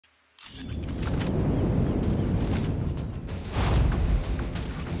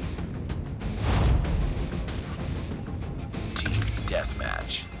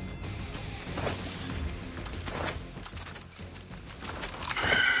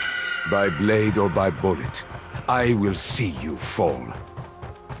By blade or by bullet, I will see you fall.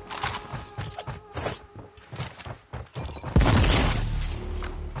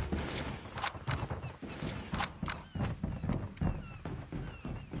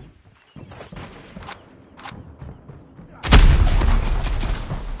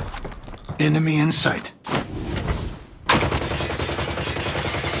 Enemy in sight.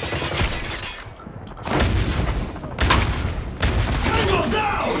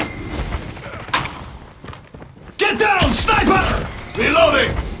 Get down, sniper!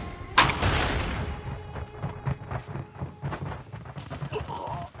 Reloading!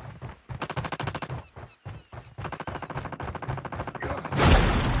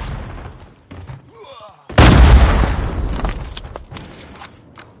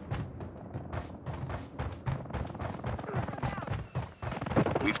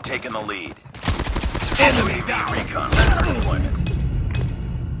 We've taken the lead. Enemy down! Recon for deployment.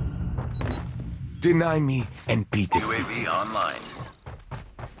 Deny me and be defeated. UAV online.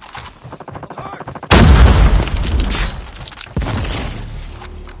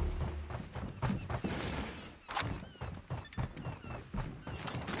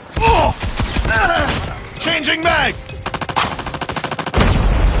 Changing mag!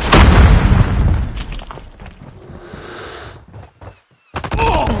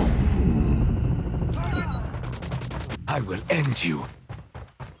 I will end you.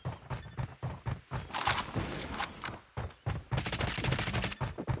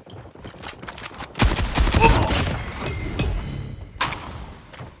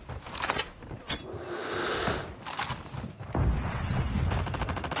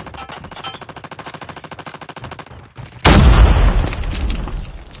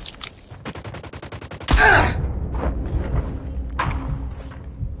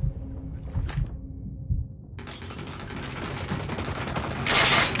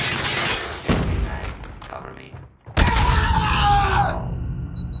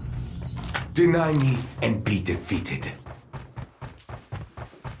 Deny me and be defeated.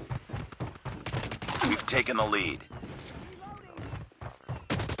 We've taken the lead.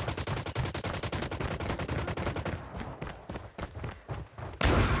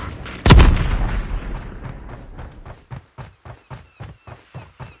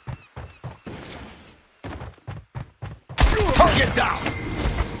 Target down!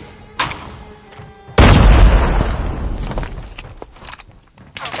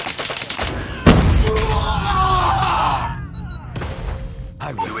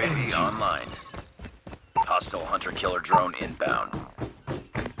 I will end UAV you. online. Hostile hunter-killer drone inbound.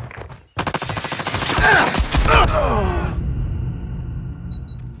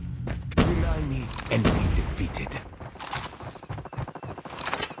 Deny me and be defeated.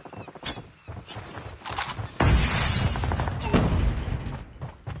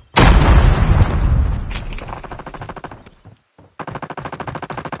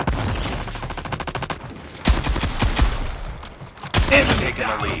 We've taken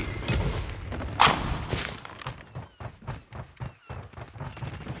the lead.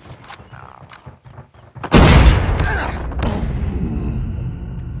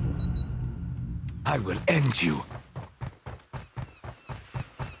 I will end you.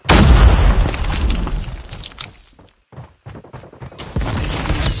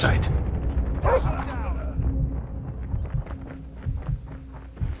 In sight.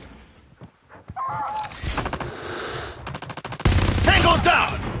 Tango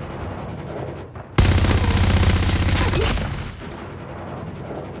down!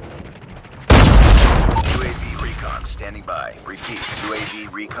 UAV recon standing by. Repeat,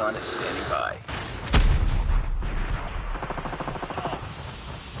 UAV recon is standing by.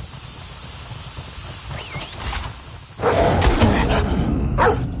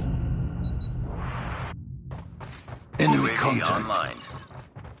 Enemy UAV contact. online.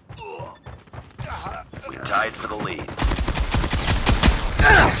 We tied for the lead.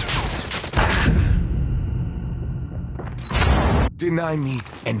 Deny me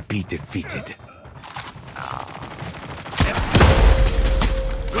and be defeated.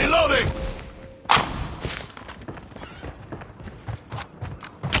 Reloading!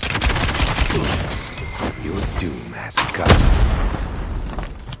 Your doom has come.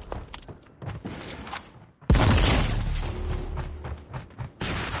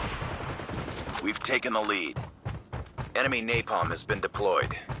 We've taken the lead. Enemy napalm has been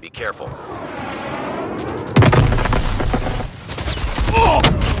deployed. Be careful.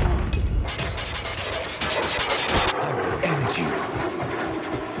 I will end you.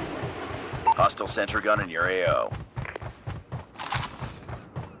 Hostile sentry gun in your AO.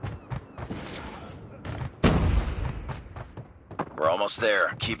 We're almost Almost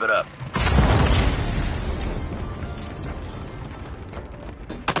there. Keep it up.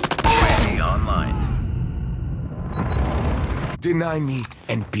 UAV online. Deny me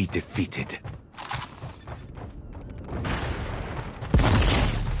and be defeated.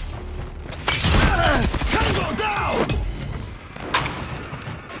 Tango down!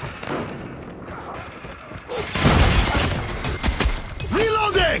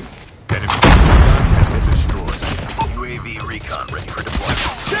 Reloading! Enemy has been destroyed. UAV recon ready for deployment.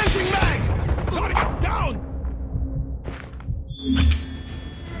 Changing mag! Target down!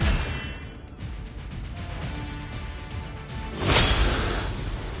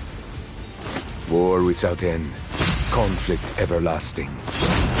 War without end. Conflict everlasting.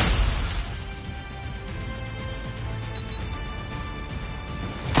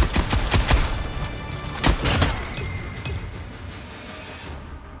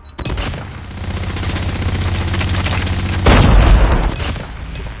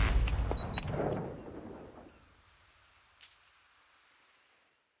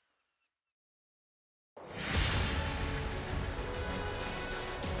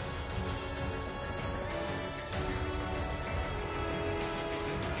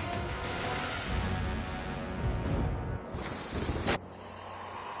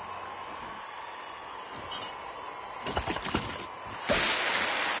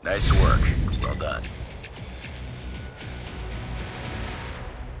 Nice work. Well done.